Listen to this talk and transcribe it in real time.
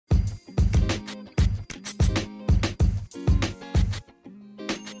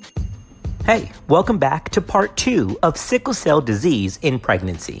Hey, welcome back to part 2 of sickle cell disease in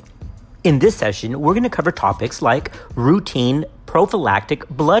pregnancy. In this session, we're going to cover topics like routine prophylactic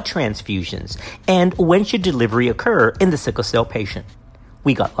blood transfusions and when should delivery occur in the sickle cell patient.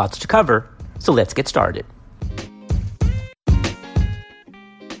 We got lots to cover, so let's get started.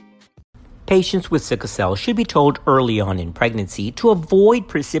 Patients with sickle cell should be told early on in pregnancy to avoid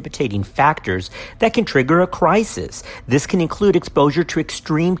precipitating factors that can trigger a crisis. This can include exposure to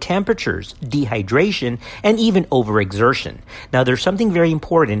extreme temperatures, dehydration, and even overexertion. Now, there's something very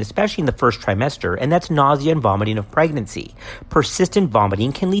important, especially in the first trimester, and that's nausea and vomiting of pregnancy. Persistent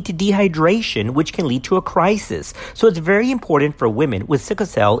vomiting can lead to dehydration, which can lead to a crisis. So it's very important for women with sickle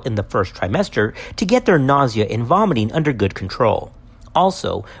cell in the first trimester to get their nausea and vomiting under good control.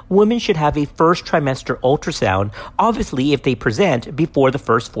 Also, women should have a first trimester ultrasound, obviously if they present before the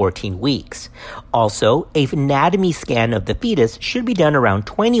first 14 weeks. Also, an anatomy scan of the fetus should be done around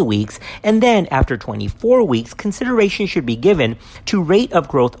 20 weeks, and then after 24 weeks, consideration should be given to rate of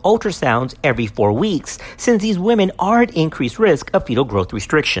growth ultrasounds every 4 weeks, since these women are at increased risk of fetal growth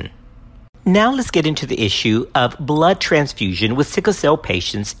restriction. Now let's get into the issue of blood transfusion with sickle cell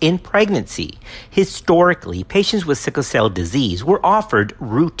patients in pregnancy. Historically, patients with sickle cell disease were offered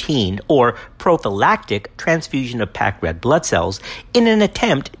routine or prophylactic transfusion of packed red blood cells in an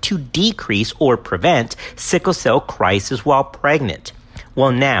attempt to decrease or prevent sickle cell crisis while pregnant.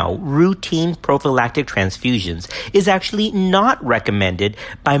 Well, now, routine prophylactic transfusions is actually not recommended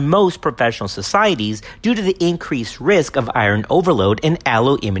by most professional societies due to the increased risk of iron overload and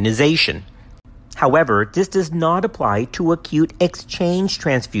alloimmunization. However, this does not apply to acute exchange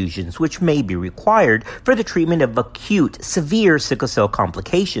transfusions, which may be required for the treatment of acute, severe sickle cell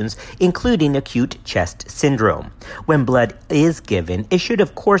complications, including acute chest syndrome. When blood is given, it should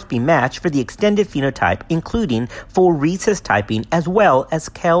of course be matched for the extended phenotype, including full rhesus typing as well as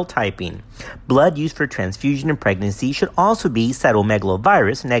KEL typing. Blood used for transfusion in pregnancy should also be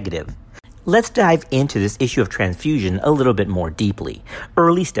cytomegalovirus negative. Let's dive into this issue of transfusion a little bit more deeply.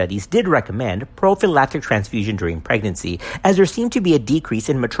 Early studies did recommend prophylactic transfusion during pregnancy, as there seemed to be a decrease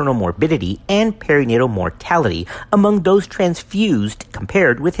in maternal morbidity and perinatal mortality among those transfused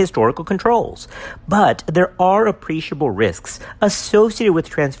compared with historical controls. But there are appreciable risks associated with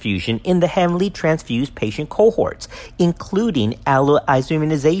transfusion in the heavily transfused patient cohorts, including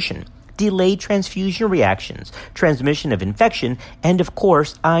alloimmunization, delayed transfusion reactions, transmission of infection, and of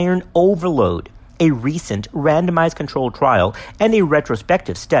course, iron overload. A recent randomized controlled trial and a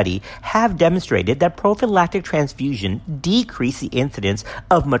retrospective study have demonstrated that prophylactic transfusion decreased the incidence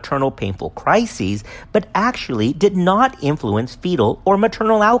of maternal painful crises, but actually did not influence fetal or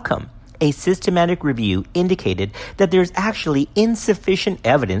maternal outcome. A systematic review indicated that there's actually insufficient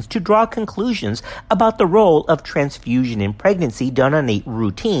evidence to draw conclusions about the role of transfusion in pregnancy done on a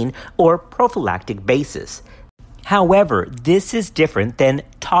routine or prophylactic basis. However, this is different than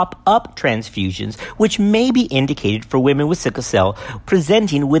top-up transfusions, which may be indicated for women with sickle cell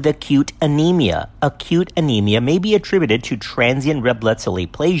presenting with acute anemia. Acute anemia may be attributed to transient red blood cell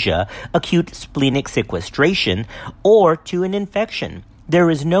aplasia, acute splenic sequestration, or to an infection.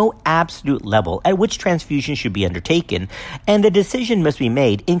 There is no absolute level at which transfusion should be undertaken, and the decision must be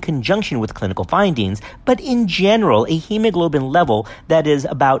made in conjunction with clinical findings, but in general, a hemoglobin level that is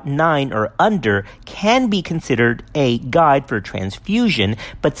about 9 or under can be considered a guide for transfusion,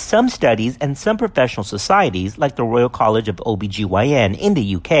 but some studies and some professional societies, like the Royal College of OBGYN in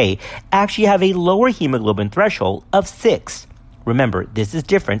the UK, actually have a lower hemoglobin threshold of 6. Remember, this is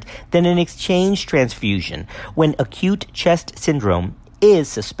different than an exchange transfusion. When acute chest syndrome is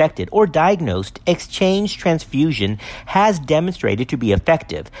suspected or diagnosed, exchange transfusion has demonstrated to be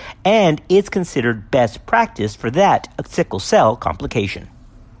effective, and it's considered best practice for that sickle cell complication.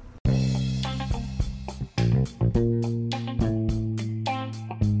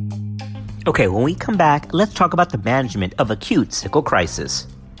 Okay, when we come back, let's talk about the management of acute sickle crisis.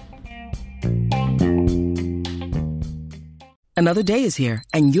 Another day is here,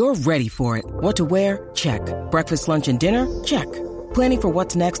 and you're ready for it. What to wear? Check. Breakfast, lunch, and dinner? Check. Planning for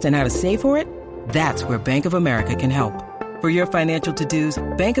what's next and how to save for it? That's where Bank of America can help. For your financial to-dos,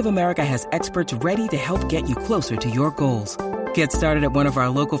 Bank of America has experts ready to help get you closer to your goals. Get started at one of our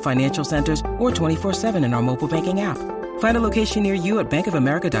local financial centers or 24/7 in our mobile banking app. Find a location near you at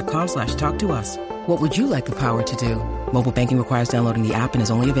bankofamerica.com/talktous. What would you like the power to do? Mobile banking requires downloading the app and is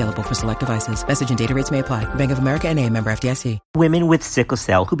only available for select devices. Message and data rates may apply. Bank of America N.A., member FDIC. Women with sickle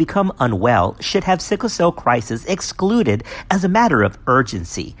cell who become unwell should have sickle cell crisis excluded as a matter of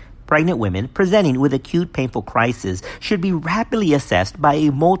urgency. pregnant women presenting with acute painful crisis should be rapidly assessed by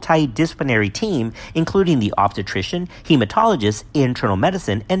a multidisciplinary team, including the obstetrician, hematologist, internal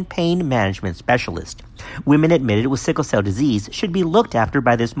medicine, and pain management specialist. Women admitted with sickle cell disease should be looked after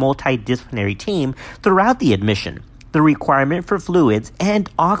by this multidisciplinary team throughout the admission. The requirement for fluids and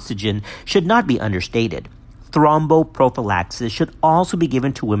oxygen should not be understated. Thromboprophylaxis should also be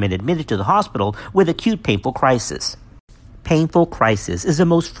given to women admitted to the hospital with acute painful crisis. Painful crisis is the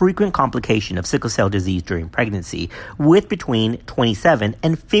most frequent complication of sickle cell disease during pregnancy, with between 27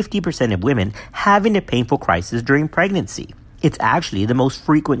 and 50% of women having a painful crisis during pregnancy. It's actually the most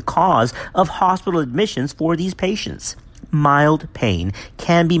frequent cause of hospital admissions for these patients. Mild pain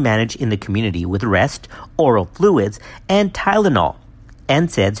can be managed in the community with rest, oral fluids, and Tylenol.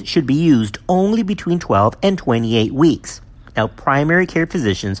 NSAIDs should be used only between 12 and 28 weeks. Now, primary care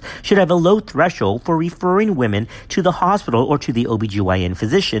physicians should have a low threshold for referring women to the hospital or to the OBGYN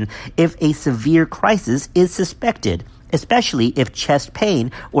physician if a severe crisis is suspected, especially if chest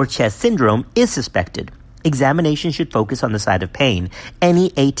pain or chest syndrome is suspected. Examination should focus on the site of pain,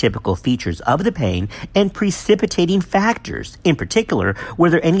 any atypical features of the pain, and precipitating factors. In particular, were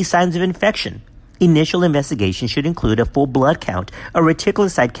there any signs of infection? Initial investigation should include a full blood count, a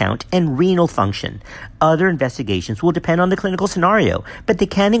reticulocyte count, and renal function. Other investigations will depend on the clinical scenario, but they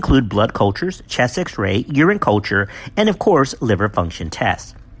can include blood cultures, chest x-ray, urine culture, and of course, liver function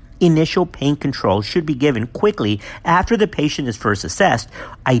tests. Initial pain control should be given quickly after the patient is first assessed,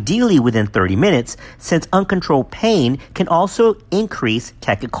 ideally within 30 minutes, since uncontrolled pain can also increase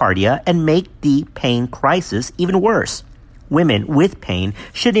tachycardia and make the pain crisis even worse. Women with pain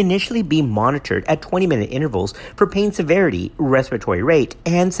should initially be monitored at 20-minute intervals for pain severity, respiratory rate,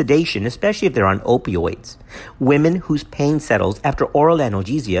 and sedation, especially if they're on opioids. Women whose pain settles after oral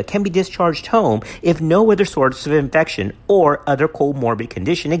analgesia can be discharged home if no other source of infection or other comorbid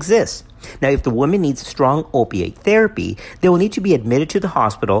condition exists. Now, if the woman needs strong opiate therapy, they will need to be admitted to the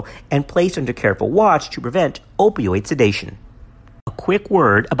hospital and placed under careful watch to prevent opioid sedation. A quick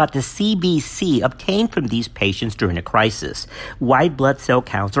word about the CBC obtained from these patients during a crisis. White blood cell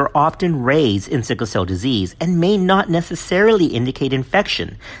counts are often raised in sickle cell disease and may not necessarily indicate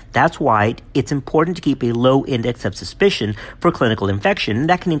infection. That's why it's important to keep a low index of suspicion for clinical infection.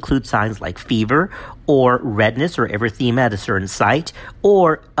 That can include signs like fever or redness or erythema at a certain site,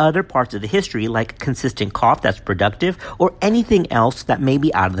 or other parts of the history like consistent cough that's productive, or anything else that may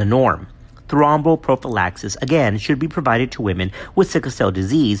be out of the norm. Thromboprophylaxis, again, should be provided to women with sickle cell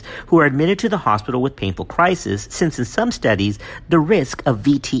disease who are admitted to the hospital with painful crisis, since in some studies, the risk of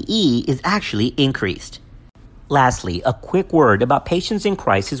VTE is actually increased. Lastly, a quick word about patients in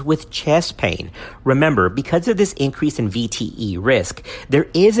crisis with chest pain. Remember, because of this increase in VTE risk, there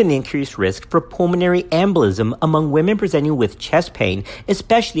is an increased risk for pulmonary embolism among women presenting with chest pain,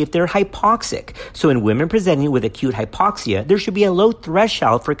 especially if they're hypoxic. So in women presenting with acute hypoxia, there should be a low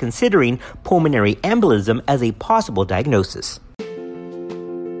threshold for considering pulmonary embolism as a possible diagnosis.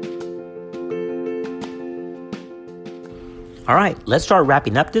 All right, let's start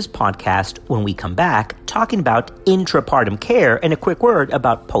wrapping up this podcast when we come back, talking about intrapartum care and a quick word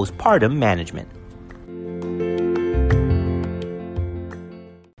about postpartum management.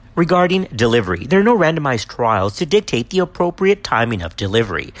 Regarding delivery, there are no randomized trials to dictate the appropriate timing of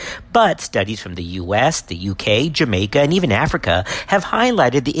delivery, but studies from the US, the UK, Jamaica, and even Africa have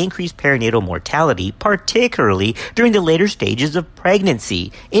highlighted the increased perinatal mortality, particularly during the later stages of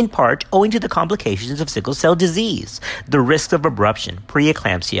pregnancy, in part owing to the complications of sickle cell disease. The risks of abruption,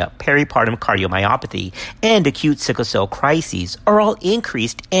 preeclampsia, peripartum cardiomyopathy, and acute sickle cell crises are all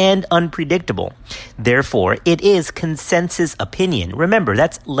increased and unpredictable. Therefore, it is consensus opinion. Remember,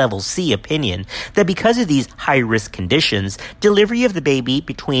 that's level C opinion, that because of these high-risk conditions, delivery of the baby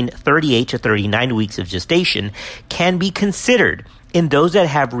between 38 to 39 weeks of gestation can be considered. In those that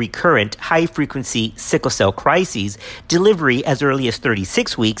have recurrent high-frequency sickle cell crises, delivery as early as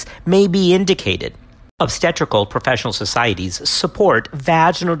 36 weeks may be indicated. Obstetrical professional societies support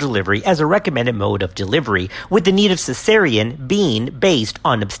vaginal delivery as a recommended mode of delivery, with the need of cesarean being based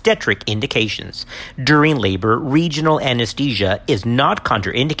on obstetric indications. During labor, regional anesthesia is not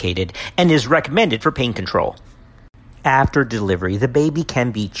contraindicated and is recommended for pain control. After delivery, the baby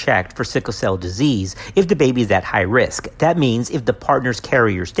can be checked for sickle cell disease if the baby is at high risk. That means if the partner's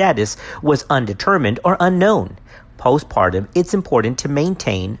carrier status was undetermined or unknown. Postpartum, it's important to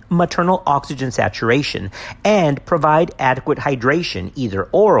maintain maternal oxygen saturation and provide adequate hydration, either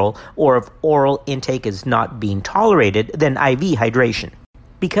oral or if oral intake is not being tolerated, then IV hydration.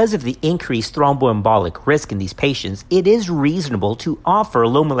 Because of the increased thromboembolic risk in these patients, it is reasonable to offer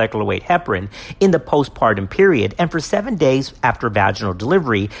low molecular weight heparin in the postpartum period and for 7 days after vaginal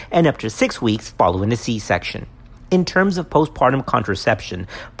delivery and up to 6 weeks following a C-section. In terms of postpartum contraception,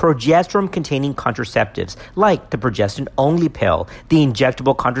 progesterone-containing contraceptives like the progestin-only pill, the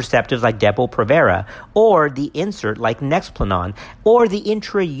injectable contraceptives like Depo-Provera, or the insert like Nexplanon, or the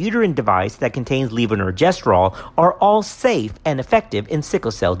intrauterine device that contains levonorgestrel are all safe and effective in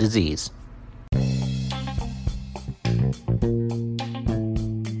sickle cell disease.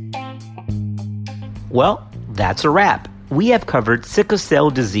 Well, that's a wrap. We have covered sickle cell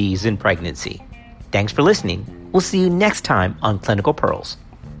disease in pregnancy. Thanks for listening. We'll see you next time on Clinical Pearls.